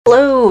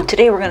So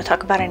today we're going to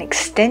talk about an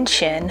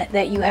extension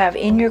that you have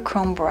in your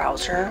Chrome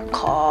browser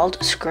called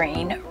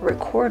Screen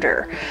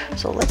Recorder.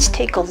 So let's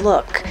take a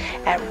look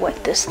at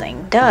what this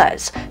thing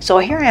does. So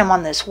here I am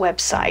on this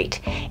website,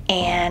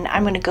 and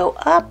I'm going to go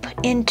up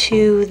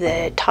into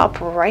the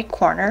top right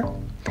corner.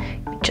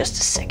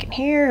 Just a second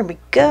here. Here we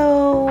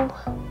go.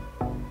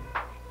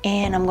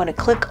 And I'm going to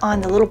click on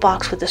the little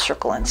box with the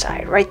circle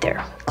inside right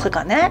there. Click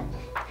on that.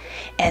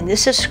 And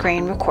this is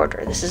Screen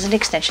Recorder. This is an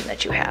extension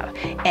that you have.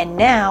 And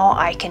now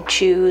I can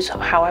choose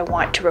how I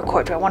want to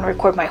record. Do I want to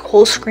record my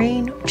whole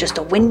screen, just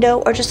a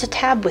window, or just a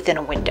tab within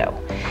a window?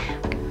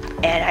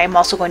 And I'm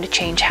also going to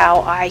change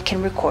how I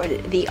can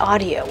record the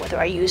audio, whether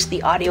I use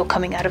the audio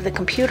coming out of the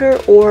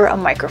computer or a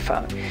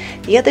microphone.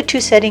 The other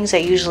two settings I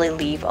usually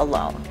leave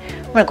alone.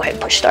 I'm going to go ahead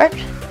and push start.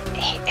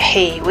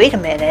 Hey, wait a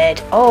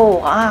minute.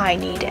 Oh, I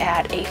need to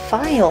add a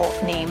file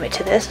name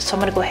to this. So I'm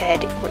going to go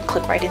ahead and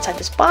click right inside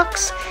this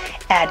box,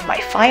 add my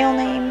file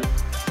name.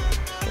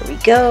 Here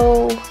we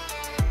go.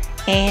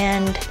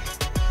 And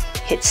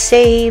hit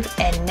save.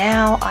 And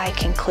now I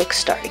can click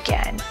start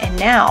again. And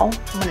now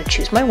I'm going to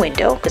choose my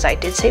window because I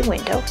did say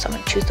window. So I'm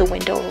going to choose the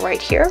window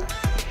right here.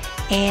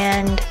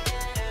 And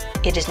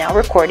it is now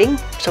recording,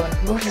 so I'm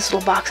going to move this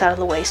little box out of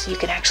the way so you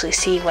can actually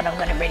see what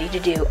I'm ready to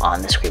do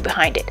on the screen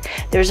behind it.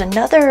 There's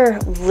another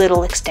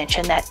little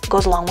extension that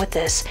goes along with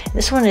this.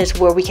 This one is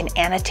where we can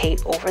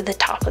annotate over the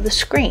top of the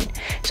screen.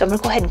 So I'm going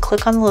to go ahead and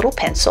click on the little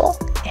pencil,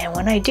 and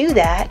when I do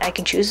that, I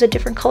can choose a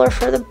different color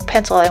for the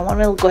pencil. I want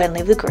to go ahead and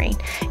leave the green.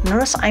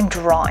 Notice I'm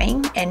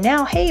drawing, and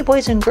now, hey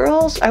boys and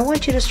girls, I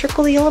want you to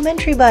circle the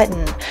elementary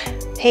button.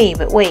 Hey,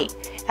 but wait,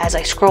 as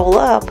I scroll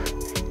up,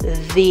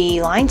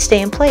 the lines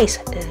stay in place.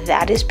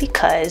 That is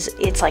because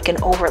it's like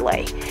an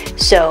overlay.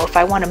 So if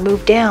I want to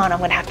move down, I'm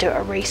going to have to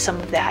erase some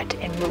of that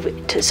and move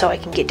it so I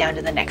can get down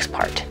to the next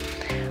part.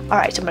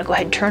 Alright, so I'm going to go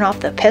ahead and turn off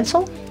the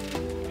pencil.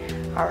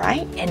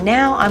 Alright, and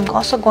now I'm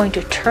also going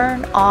to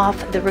turn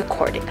off the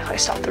recording. I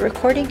stopped the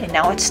recording and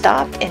now it's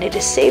stopped, and it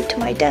is saved to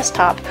my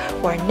desktop,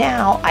 where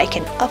now I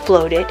can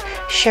upload it,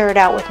 share it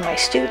out with my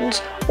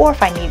students, or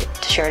if I need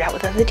to share it out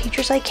with other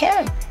teachers, I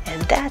can.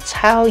 And that's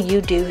how you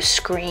do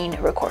Screen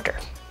Recorder.